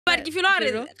but if you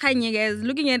know, Kanye guys,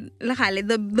 looking at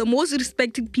the most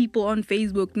respected people on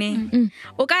Facebook, ne?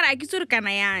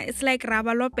 It's like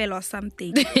Rabalopel or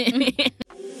something.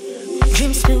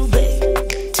 Dreams too big,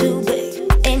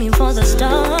 aiming for the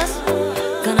stars.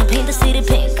 Gonna paint the city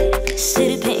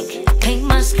pink, paint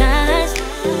my skies.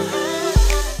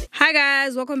 Hi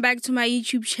guys, welcome back to my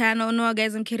YouTube channel. No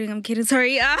guys, I'm kidding.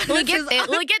 Sorry. We'll get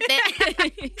there.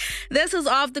 This is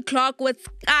Off the Clock with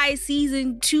Sky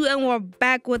Season 2 and we're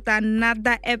back with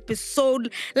another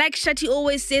episode. Like Shati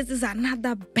always says, it's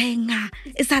another banger.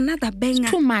 It's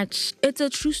Too much. It's a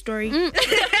true story.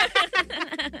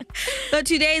 So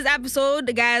today's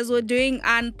episode, guys, we're doing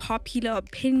Unpopular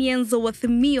Opinions with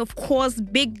me, of course,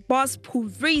 Big Boss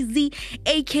Puvrizi,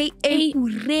 aka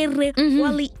Purere,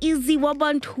 Wally Easy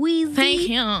Wabantwizi. Thank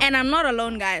you. And I'm not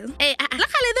alone, guys. Hey,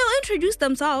 they'll introduce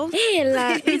themselves. Hey,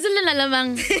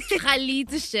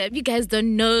 you guys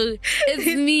don't know. It's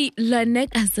me, Lanek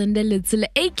Azandele,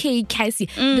 aka Kassy,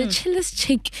 the chillest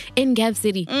chick in Gap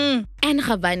City. And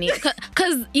Habani.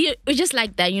 Because we're just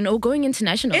like that, you know, going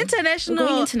international. We're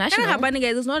going international. And Habani,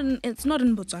 guys, it's not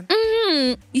in Botswana.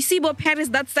 You see, but Paris,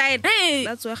 that side. Hey.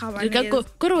 That's where Habani is.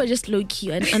 We're just low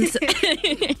key.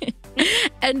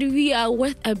 And we are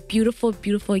with a beautiful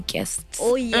guest.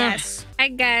 Oh, yes. Hi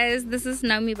guys, this is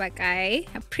Naomi Bakai,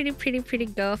 a pretty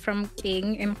girl from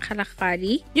King in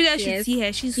Kalahari. You guys should see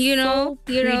her. She's so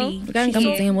pretty.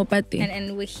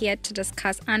 And we're here to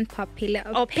discuss unpopular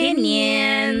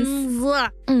opinions.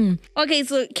 Okay,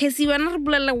 so Kassy,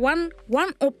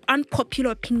 one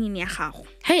unpopular opinion ya gago.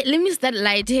 Hey, let me start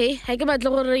light. Hey,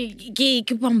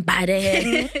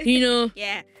 you know.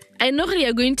 Yeah. I know you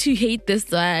are going to hate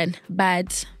this one,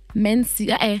 but Men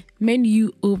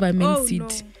U over Men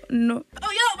City. No.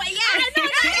 Oh, yo, but yeah.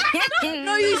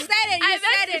 No, you said it. I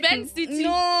said Man City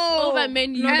over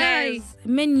Men U. Guys,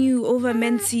 Men U over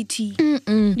Men City. Do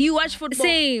you watch football?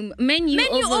 Same. Men U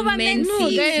over Men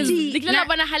City.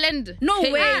 No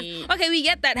way. Okay, we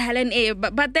get that, Helen A.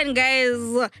 But then, guys,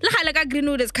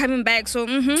 Greenwood is coming back, so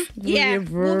yeah,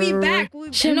 we'll be back.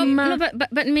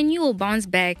 But Men U will bounce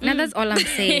back. Now that's all I'm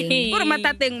saying.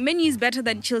 Men U is better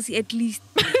than Chelsea, at least.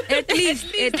 At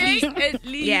least.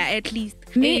 Yeah, at least.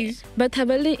 Me, but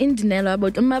Habale in Dinella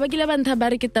about Mabakila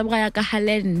Bantabariketabraka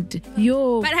Haaland.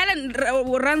 Yo. But Haaland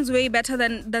runs way better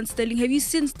than Sterling. Have you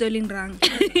seen Sterling run?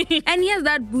 And he has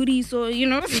that booty, so you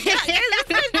know.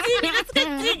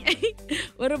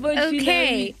 What about you?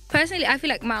 Okay. Personally, I feel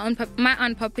like my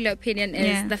unpopular opinion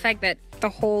is the fact that the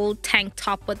whole tank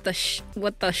top with the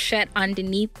shirt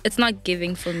underneath, it's not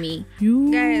giving for me.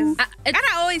 Guys, and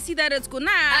I always see that it's good.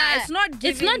 It's not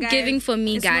giving. It's not giving for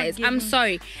me, guys. I'm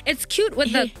sorry. It's cute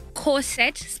with the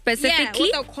corset specifically.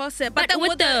 Yeah, with the corset, but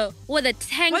with the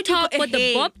tank top, with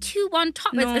the bob tube on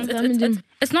top,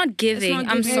 it's not giving.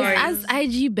 I'm sorry. As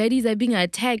IG baddies are being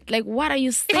attacked, like what are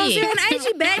you saying? You're an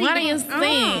IG baddie. What are you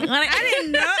saying? I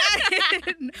didn't know.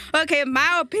 Okay,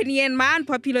 my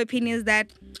unpopular opinion is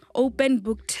that open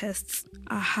book tests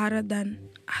are harder than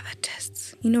other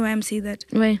tests. You know why I'm saying that?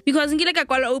 Why? Because in I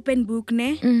call open book,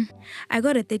 I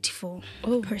got a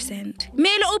 34%.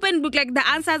 Mail open book, like the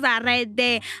answers are right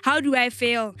there. How do I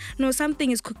fail? No,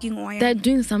 something is cooking oil. They're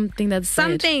doing something that's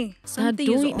something is off.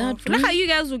 Like how you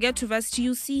guys will get to varsity,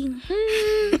 you see.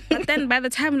 But then by the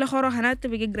time we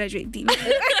get graduating.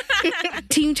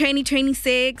 Team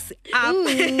 2026 up. Nah,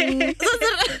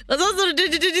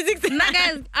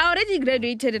 guys, I already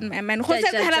graduated in my mind.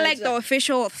 Like the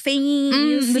official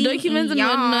thing. The documents and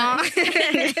whatnot.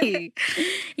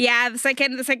 Yeah, the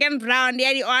second round.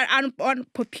 Yeah, the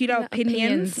unpopular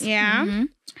opinions. Yeah.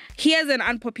 Here's an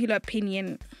unpopular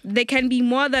opinion. There can be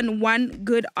more than one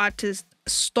good artist.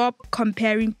 Stop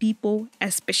comparing people,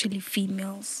 especially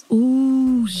females.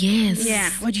 Ooh, yes.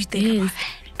 Yeah. What do you think about that?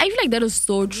 I feel like that is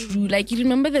so true. Like, you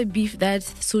remember the beef that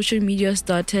social media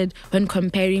started when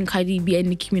comparing Cardi B and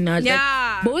Nicki Minaj?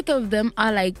 Yeah. Like, both of them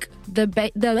are like they're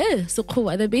basically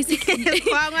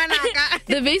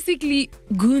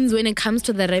goons when it comes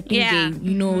to the rapping game.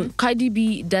 You know, Cardi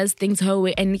B does things her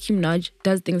way and Nicki Minaj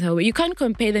does things her way. You can't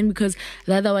compare them because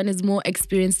the other one is more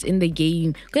experienced in the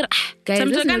game. Guys,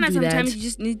 sometimes you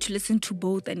just need to listen to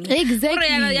both. Exactly.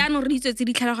 You're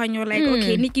like,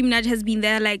 okay, Nicki Minaj has been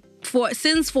there like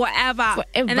since forever.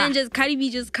 And then just Cardi B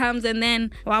just comes and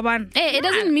then waban. Hey, it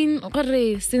doesn't mean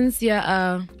since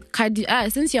you're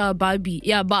since you're a Barbie,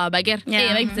 Barb, I get.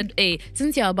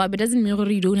 Since you're a Barb, it doesn't mean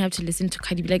you don't have to listen to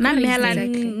Cardi B. Like,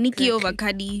 Nicki over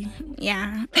Cardi.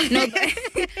 Yeah.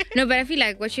 No, but I feel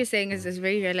like what you're saying is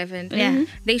very relevant. Yeah.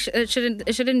 It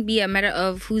shouldn't be a matter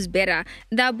of who's better.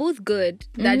 They're both good.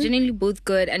 They're genuinely both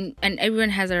good, and everyone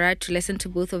has a right to listen to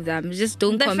both of them. Just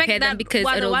don't compare them because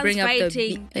it'll bring up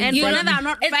fighting. And you know they're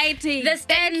not fighting. The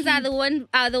stands are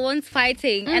the ones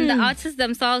fighting, and the artists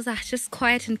themselves are just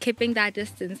quiet and keeping that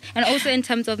distance. And also in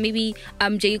terms of maybe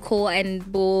J. Cole and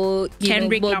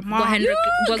Kendrick Lamar.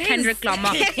 Kendrick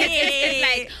Lamar. It's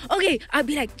like, okay, I'll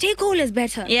be like, J. Cole is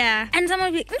better. Yeah. And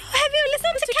someone will be like, no, have you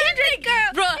listened to Kendrick,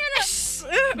 girl? Bro.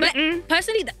 But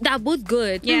personally, they're both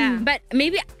good. Yeah. But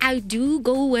maybe I do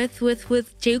go with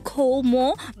J. Cole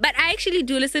more. But I actually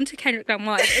do listen to Kendrick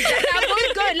Lamar. They're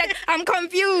both good. Like, I'm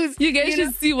confused. You guys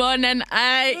should see one and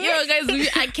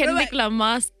I Kendrick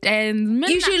Lamar stands.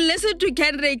 You should listen to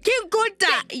Kendrick. King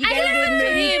Kota. You guys don't know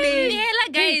anything.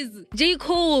 Guys, J.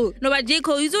 Cole. No, but J.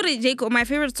 Cole, you saw J. Cole. My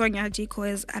favorite song, J. Cole,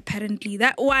 is apparently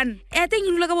that one. I think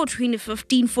you look about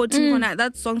 2015, 14, when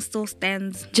that song still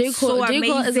stands. J. Cole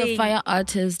is a fire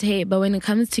artist, hey, but when it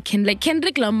comes to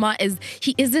Kendrick Lamar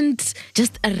he isn't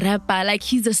just a rapper, like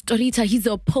he's a storyteller, he's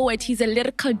a poet, he's a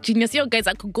lyrical genius. Yo guys,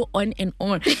 I could go on and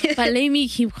on, but let me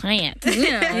keep quiet.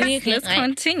 Let's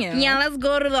continue. Yeah, let's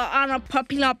go to the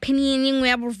unpopular opinion. We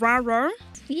have Rara.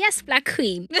 Yes, Black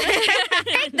Queen.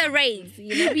 Take the reins,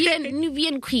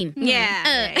 Nubian Queen.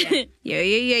 Yeah.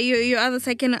 Your other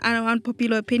second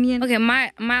unpopular opinion. Okay,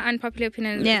 my unpopular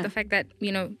opinion is the fact that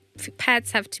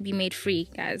pads have to be made free,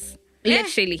 guys.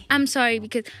 Literally. I'm sorry,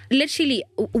 because literally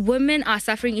women are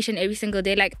suffering each and every single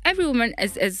day. Like every woman,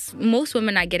 as most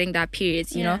women are getting their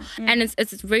periods, you know. And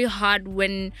it's very hard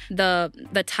when the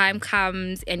time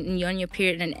comes and you're on your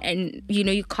period and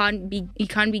you can't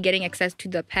be getting access to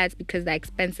the pads because they're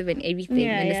expensive and everything. You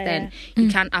understand? You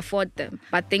can't afford them.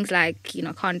 But things like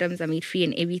condoms are made free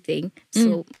and everything.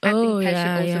 So I think pads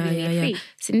should also be made free.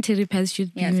 Sanitary pads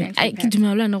should be made.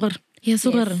 Yes.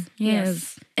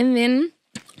 Yes. And then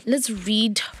let's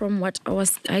read from what our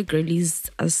Sky girlies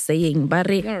are saying.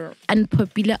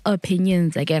 Unpopular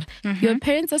opinions. Your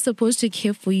parents are supposed to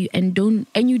care for you and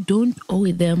you don't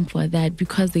owe them for that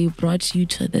because they brought you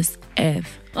to this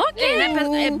earth.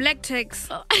 Okay. Black tax.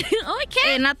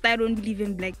 Okay. Not that I don't believe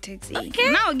in black tax.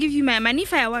 Okay. Now I'll give you my money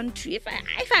if I want to. If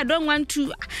I don't want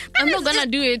to, I'm not gonna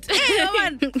do it.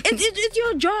 It's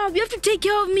your job. You have to take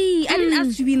care of me. I didn't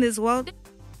ask to be in this world.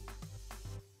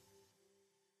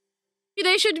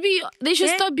 They should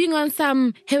stop being on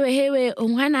some hewe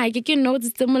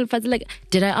like,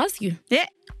 did I ask you? Yeah.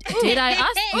 Did I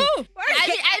ask you?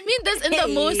 I mean this in the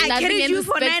most loving and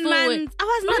respectful way. I carried you for 9 months. I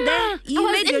was not there. I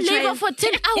was in labor for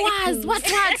 10 hours. What?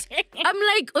 I'm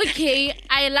like, okay,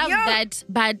 I love that,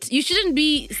 but you shouldn't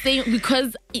be saying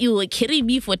because you were carrying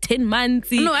me for 10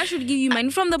 months. No, I should give you money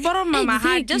from the bottom of my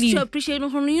heart just to appreciate.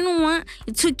 You know what?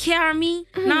 You took care of me.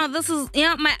 Now this is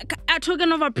a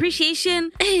token of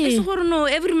appreciation. I don't know.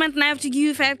 Every month I have to give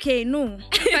you 5K. No.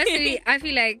 Personally, I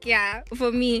feel like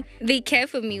for me, they care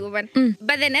for me, woman.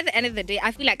 But then at the end of the day,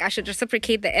 I feel like I should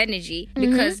reciprocate the energy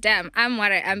because damn, I'm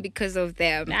what I am because of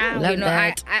them. I'm the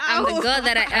girl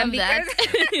that I am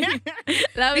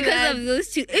because of those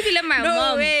two. If you let my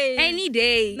mom any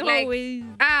day,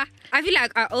 I feel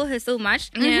like I owe her so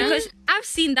much because I've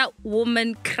seen that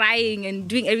woman crying and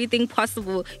doing everything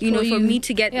possible, for me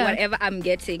to get whatever I'm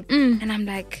getting, and I'm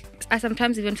like, I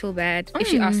sometimes even feel bad if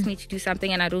she asks me to do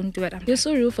something and I don't do it. You're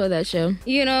so real for that, show.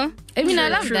 I mean, I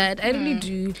love that. I really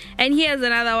do. And here's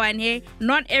another one here.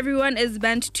 Not everyone is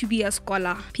meant to be a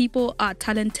scholar. People are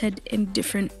talented in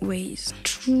different ways.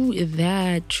 True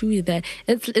that.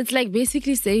 It's like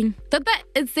basically saying that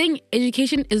it's saying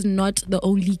education is not the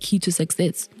only key to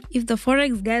success. If the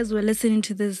Forex guys were listening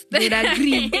to this, they'd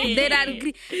agree. But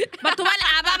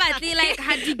they like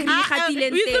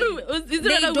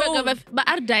but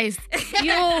our dice.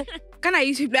 Yo, can I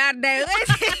use to play art dice?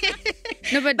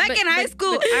 No, but back in high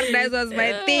school, art dice was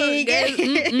my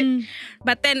thing.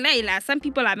 But then, some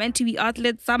people are meant to be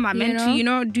athletes, some are meant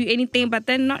to, do anything, but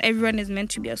then not everyone is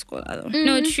meant to be a scholar, though.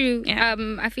 No, true. Yeah.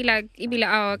 I feel like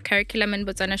our curriculum in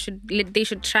Botswana should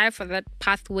try for that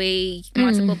pathway,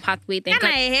 multiple pathway thing. And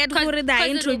I heard they're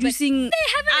introducing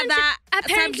other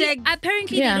subjects.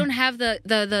 Apparently, they don't have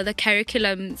the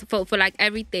curriculum for like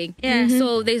everything. Yeah.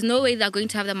 So there's no way they're going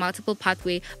to have the multiple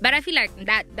pathway. But I feel like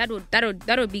that would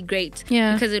be great.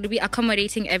 Yeah. Because it would be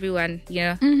accommodating everyone,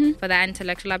 for their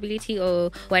intellectual ability or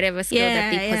whatever skill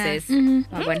that they possess.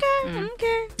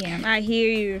 Okay. Yeah, I hear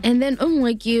you. And then,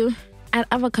 like you,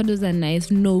 avocados are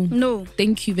nice. No.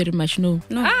 Thank you very much. No.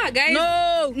 Guys.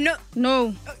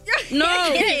 No. We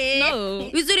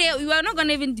are not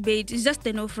gonna even debate. It's just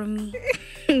a no from me.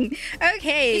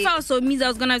 Okay. If I was so means, I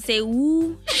was gonna say,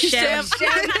 woo, chef.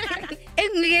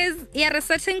 English, yeah,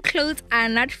 certain clothes are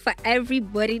not for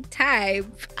everybody type.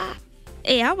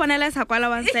 I want to say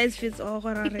one size fits all.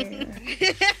 Not true.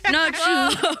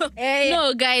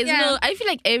 No, guys, no. I feel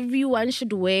like everyone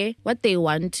should wear what they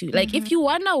want to. Like, if you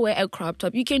want to wear a crop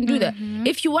top, you can do that.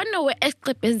 If you want to wear a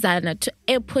sklepezana to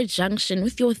Airport Junction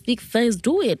with your thick thighs,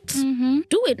 do it.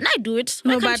 Do it. I do it.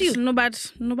 No, but it's fine. No, but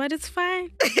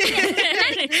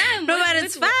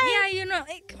it's fine. Yeah, you know.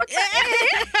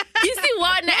 You see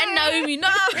Waone and Naomi, no,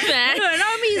 man. No,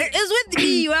 Naomi is with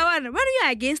me. Why are you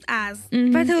against us?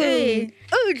 But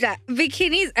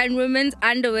bikinis and women's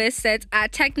underwear sets are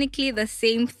technically the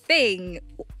same thing,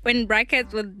 in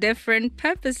brackets with different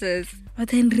purposes. But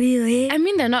then really? I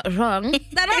mean, they're not wrong.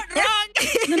 They're not wrong.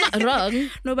 They're not wrong.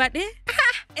 No, but No,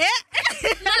 like,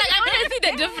 I want to see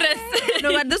the difference.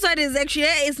 No, but this one is actually,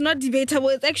 it's not debatable.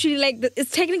 It's actually like,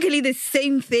 it's technically the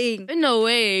same thing. No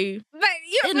way. But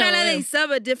you know, they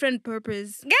serve a different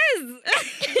purpose. Guys,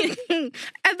 a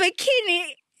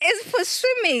bikini is for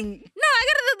swimming. No, I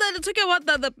gotta talk about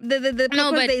the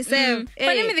purpose they serve. But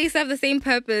I mean, they serve the same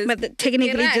purpose. But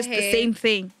technically just the same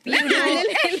thing. Here's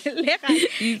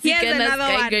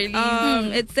another one.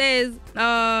 It says,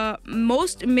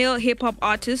 most male hip-hop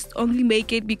artists only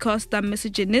make it because they're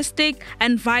misogynistic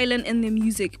and violent in their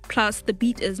music. Plus, the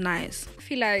beat is nice. I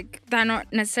feel like they're not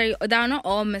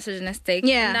all misogynistic.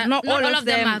 Yeah, not all of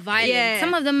them are violent. Yeah.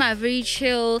 Some of them are very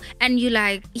chill, and you're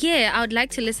like, yeah, I would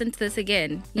like to listen to this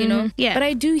again. You know? Yeah. But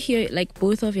I do hear like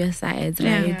both of your sides,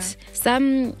 right? Yeah.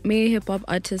 Some male hip hop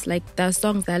artists, like their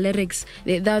songs, their lyrics,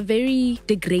 they're very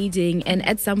degrading, and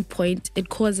at some point it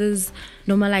causes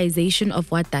normalization of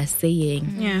what they're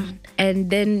saying. Yeah. And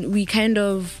then we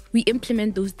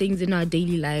implement those things in our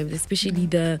daily lives, especially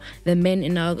the men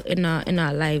in our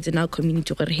lives, in our community.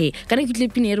 Hey, can I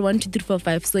clip in 1, 2, 3, 4,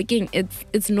 5? So again,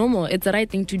 it's normal. It's the right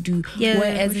thing to do. Yeah,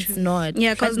 whereas it's not.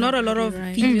 Yeah, because not a lot of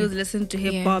females listen to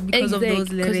hip hop because of those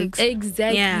lyrics.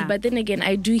 Exactly. Yeah. But then again,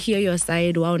 I do hear your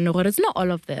side. Wow, no, it's not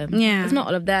all of them. Yeah. It's not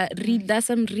all of that. There's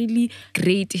some really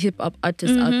great hip hop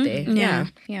artists out there. Yeah.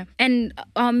 And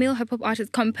our male hip hop artists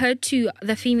compared to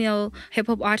the female hip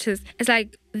hop artists, it's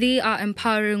like they are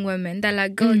empowering women. They're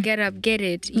like, girl, get up, get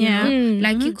it. You know?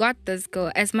 Like, you got this,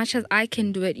 girl. As much as I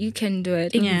can do it, you can do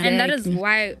it. Exactly. And that is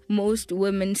why most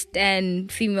women stand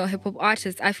female hip hop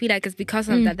artists. I feel like it's because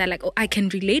of that. They're like, oh, I can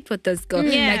relate with this girl.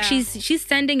 Yeah. Like, she's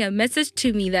sending a message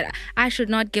to me that I should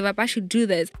not give up. I should do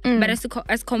this. But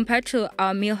as compared to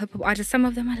our male hip hop artists, some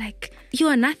of them are like, you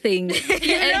are nothing.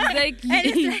 Exactly. And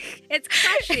it's like, it's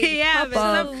crushing. Yeah,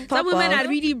 but some women are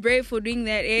really brave for doing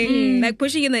that. Like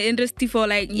pushing in the industry for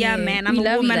like, man, I'm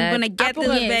a woman, I'm gonna get this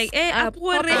bag.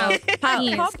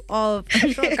 Pop off.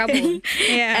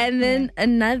 Yeah. And then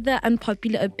another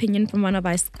unpopular opinion from one of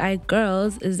our Sky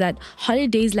girls is that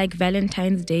holidays like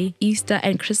Valentine's Day, Easter,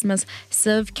 and Christmas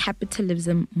serve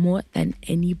capitalism more than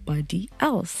anybody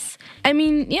else. I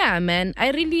mean, yeah, man,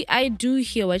 I do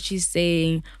hear what she's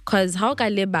saying, because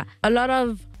a lot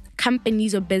of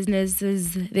companies or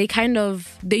businesses,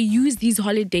 they use these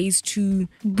holidays to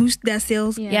boost their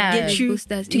sales. Get you boost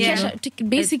their cash out,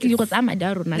 basically,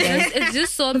 it's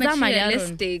just so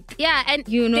materialistic. Yeah, and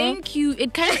you know, thank you.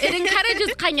 It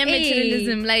encourages kanya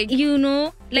materialism, like, you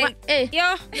know, like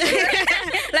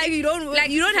like you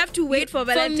don't have to wait for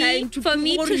Valentine's for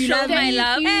me to show my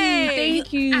love.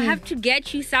 Thank you. I have to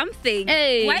get you something.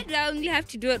 Why do I only have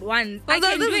to do it once? I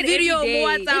can do it video every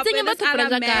day.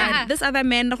 WhatsApp. This other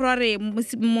man was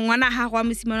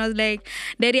like,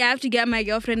 Daddy, I have to get my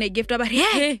girlfriend a gift. But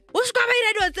hey, what's going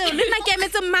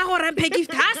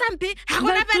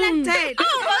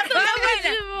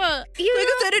on?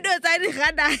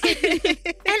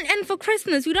 And for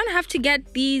Christmas, we don't have to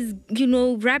get these,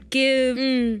 wrap gift,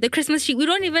 the Christmas sheet. We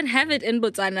don't even have it in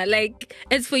Botswana. Like,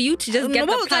 it's for you to just get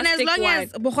the plastic as long one.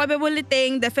 as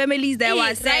the families there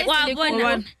were set.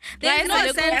 There's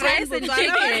no sense in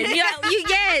Botswana. You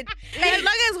get, as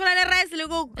long as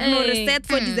reset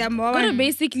for December.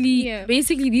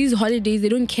 Basically, these holidays, they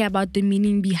don't care about the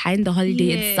meaning behind the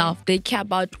holiday itself. They care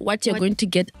about what you're going to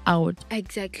get out.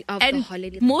 Exactly. And the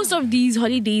holiday. Most of these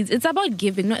holidays, it's about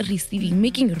giving, not receiving.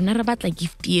 Making about like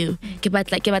gift you. Give out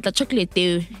chocolate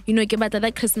you. Give out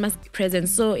that Christmas present.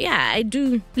 So yeah, I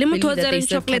do. Chocolate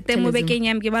chocolate.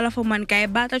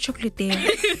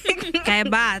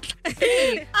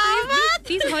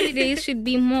 These holidays should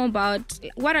be more about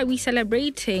what are we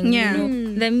celebrating? Yeah. You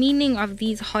know, the meaning of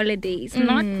these holidays,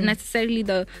 not necessarily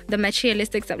the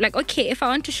materialistic stuff. Like, okay, if I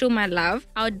want to show my love,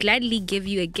 I would gladly give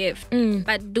you a gift,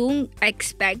 but don't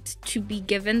expect to be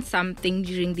given something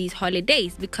during these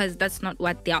holidays because that's not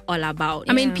what they are all about.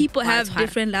 I mean, people have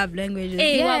different love languages.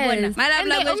 Yes. My love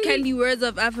language can be words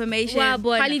of affirmation.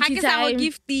 Quality time.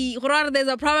 Give the there's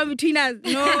a problem between us.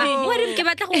 No. What if ke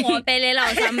batla go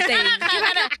ngopelela or something?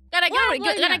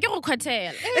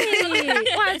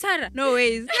 No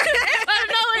ways.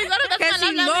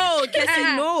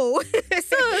 Kassy, no.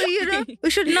 So, you know, we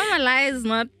should normalize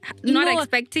not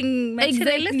expecting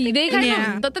materialistic. Exactly. They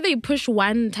kind of they push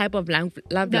one type of love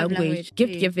language,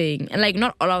 gift giving, and like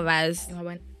not all of us.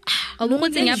 You have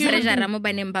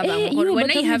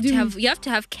to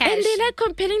have cash. And they're like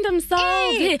comparing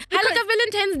themselves. Hey, I like a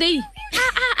Valentine's Day.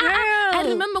 I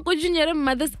remember go junior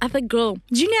mother's other girl.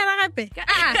 Junior agape.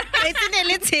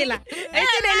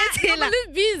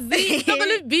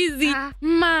 It's busy.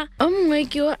 Ma, oh my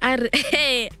God.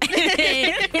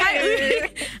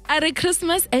 Are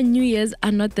Christmas and New Year's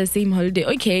are not the same holiday.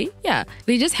 Okay, yeah.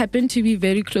 They just happen to be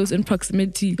very close in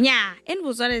proximity. Yeah, and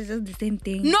Botswana is just the same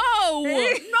thing. No. No.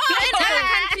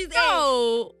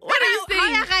 What are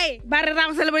you saying? But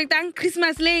I'm celebrating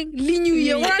Christmas, New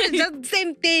Year. It's just the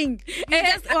same thing.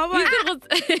 I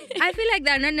feel like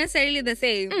they're not necessarily the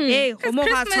same. Hey,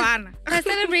 we're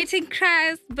celebrating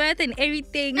Christ's birth and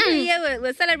everything. New Year,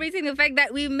 we're celebrating the fact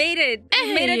that we made it.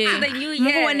 We made it to the New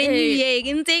Year.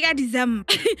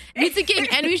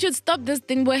 And we should stop this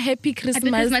thing where Happy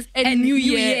Christmas and New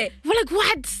Year. We're like,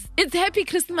 what? It's Happy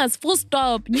Christmas, full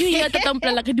stop. New Year, and New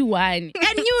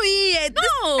Year.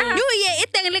 No. New Year,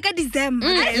 it's like a December.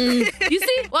 You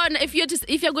see, well, if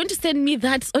you're going to send me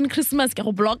that on Christmas, can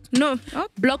you block? No.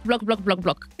 Block.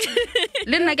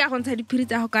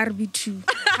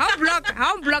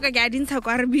 How block I didn't talk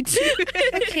RB2.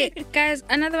 Okay, guys,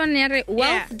 another one here.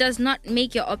 Wealth does not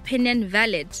make your opinion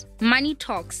valid. Money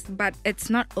talks, but it's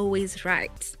not always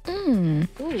right.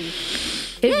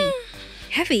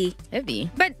 Heavy.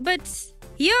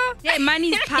 Yeah, money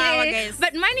is power, guys.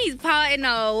 But money is power in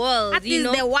our world. At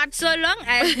least the what? So long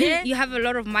as you have a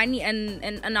lot of money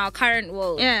in our current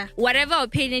world, whatever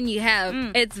opinion you have,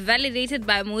 it's validated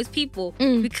by most people.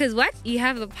 Because what? You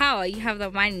have the power, you have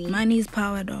the money. Money is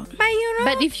power, dog. But you know,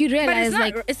 but if you realize,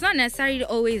 it's not necessarily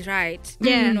always right.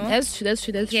 Yeah, you know? that's true.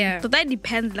 Yeah. So that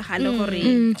depends.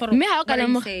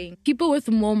 People with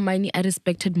more money are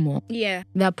respected more. Yeah.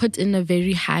 They're put in a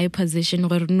very high position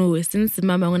where no, since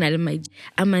mama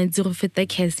I'm a zero feta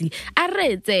Kassy.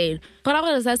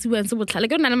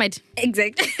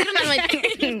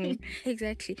 Exactly.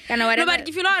 Exactly. No, but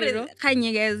if you know,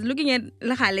 Kanye guys, looking at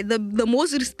the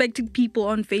most respected people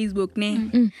on Facebook,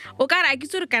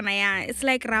 it's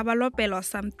like Rabalopel or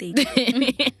something.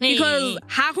 Because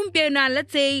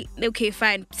let's say, okay,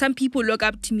 fine. Some people look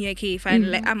up to me, okay,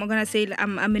 fine. Like I'm gonna say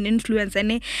I'm an influencer.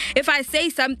 And if I say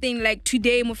something like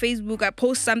today on Facebook, I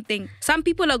post something, some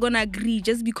people are gonna agree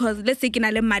just because, let's say,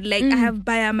 I have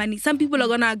buyer money. Some people are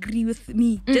gonna agree with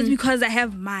me just because I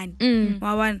have money. No,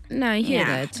 I hear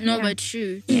that. No, but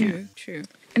true.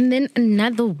 And then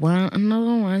another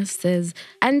one says,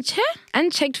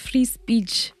 unchecked free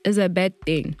speech is a bad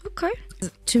thing. Okay.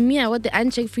 To me, what the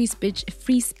unchecked free speech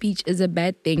is a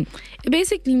bad thing. It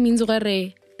basically means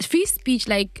free speech,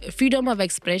 like freedom of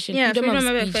expression, freedom of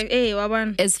speech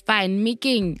is fine.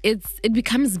 It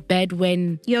becomes bad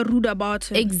when you're rude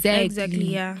about it.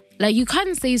 Exactly, yeah. Like you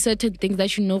can't say certain things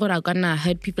that you know are gonna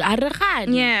hurt people. Yeah. Don't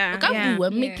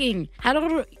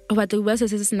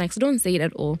say it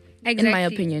at all. Exactly. In my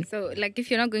opinion. So, like,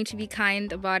 if you're not going to be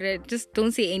kind about it, just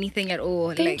don't say anything at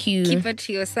all. Thank you. Keep it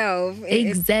to yourself.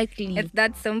 Exactly. It's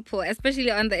that simple, especially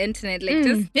on the internet. Like,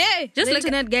 just look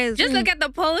at guys. Just look at the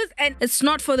post, and it's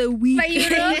not for the weak. But you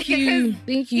know,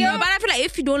 Thank you. But I feel like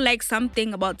if you don't like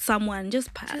something about someone,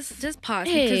 just pass. Just pass.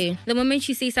 Hey. Because the moment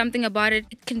you say something about it,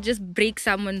 it can just break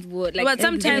someone's word. Like, but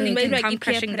sometimes it can come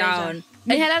crashing down.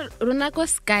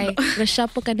 Sky,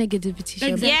 reshapo ka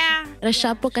negativity. Yeah.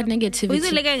 Reshapo ka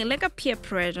negativity. Like a peer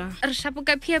pressure.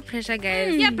 Peer pressure,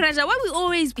 guys. Peer pressure. What we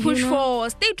always push for.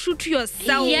 Stay true to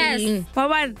yourself. Yes.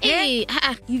 Hey,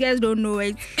 you guys don't know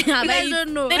it. You guys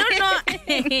don't know. They don't know.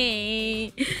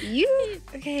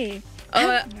 Okay.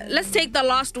 Let's take the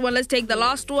last one.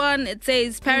 It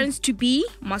says parents-to-be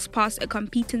must pass a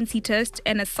competency test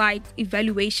and a psych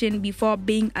evaluation before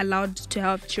being allowed to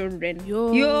have children.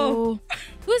 Yo.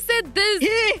 Who said this?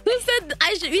 Who said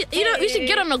I should? We should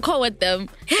get on a call with them.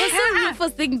 What's so rude for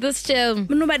saying this shit?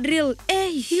 No, but real. Hey,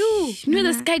 you.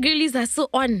 The Sky Girlies are so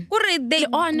on.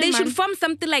 They should form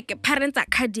something like a parents'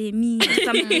 academy or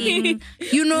something.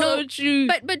 So true.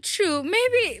 But true.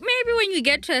 Maybe when you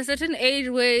get to a certain age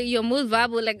where you're more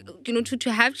viable, like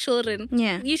to have children,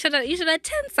 you should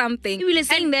attend something. You will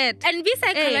saying that and be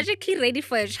psychologically ready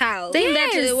for a child. Saying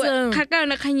that.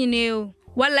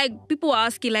 Well, like people were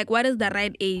asking, like, what is the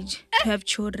right age to have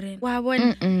children? You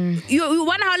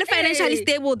want to financially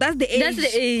stable. That's the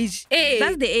age.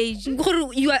 That's the age.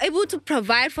 You are able to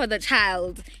provide for the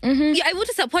child. You're able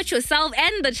to support yourself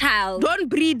and the child. Don't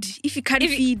breed if you can't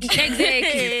feed.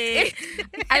 Exactly.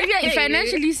 I feel like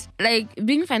financially,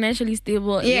 being financially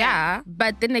stable,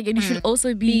 but then again, you should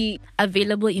also be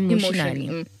available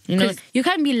emotionally. You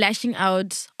can't be lashing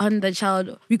out on the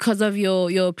child because of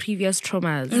your previous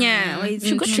traumas. Yeah, you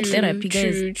should go to therapy,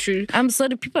 guys. True. I'm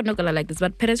sorry, people are not gonna like this,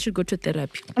 but parents should go to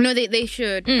therapy. No, they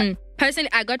should. Personally,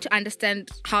 I got to understand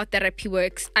how therapy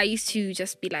works. I used to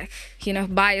just be like,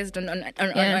 biased on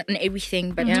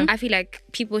everything. But I feel like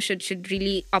people should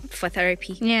really opt for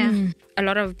therapy. Yeah. A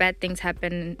lot of bad things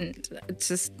happen. And it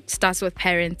just starts with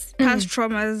parents. Past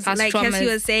traumas, like Kassy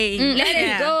was saying. Let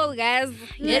it go, guys.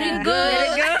 Let it go.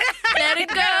 Let it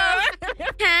go.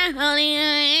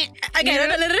 Okay,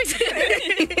 no lyrics.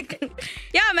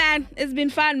 Yeah, man. It's been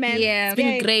fun, man. Yeah. It's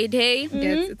been great, hey?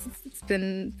 Yes, it's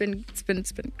been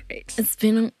great. It's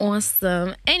been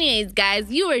awesome. Anyways, guys,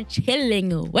 you were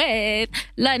chilling with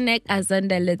Lanek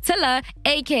Azanda Latilla,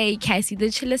 aka Kassy, the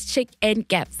chillest chick in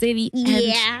Gap City,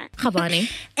 and Gaone.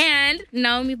 And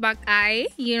Naomi Bakai,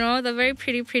 the very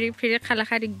pretty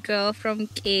Kalahari girl from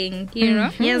King,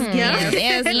 Yes, girl.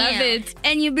 Yes, love it.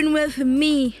 And you've been with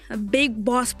me, a big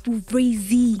boss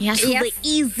Crazy. Yes. The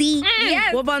easy.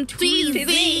 Yes. We're too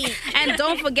easy. And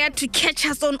don't forget to catch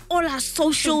us on all our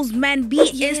socials, man. Be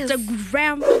it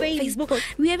Instagram, Facebook.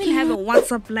 We even have a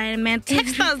WhatsApp line, man.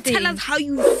 Text us. Tell us how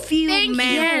you feel,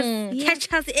 man. Yes.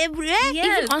 Catch us everywhere.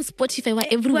 Even on Spotify, we're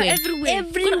everywhere.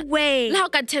 Everywhere.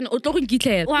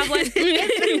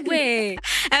 Everywhere.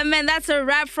 And man, that's a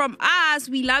wrap from us.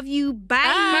 We love you. Bye.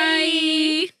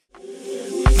 Bye.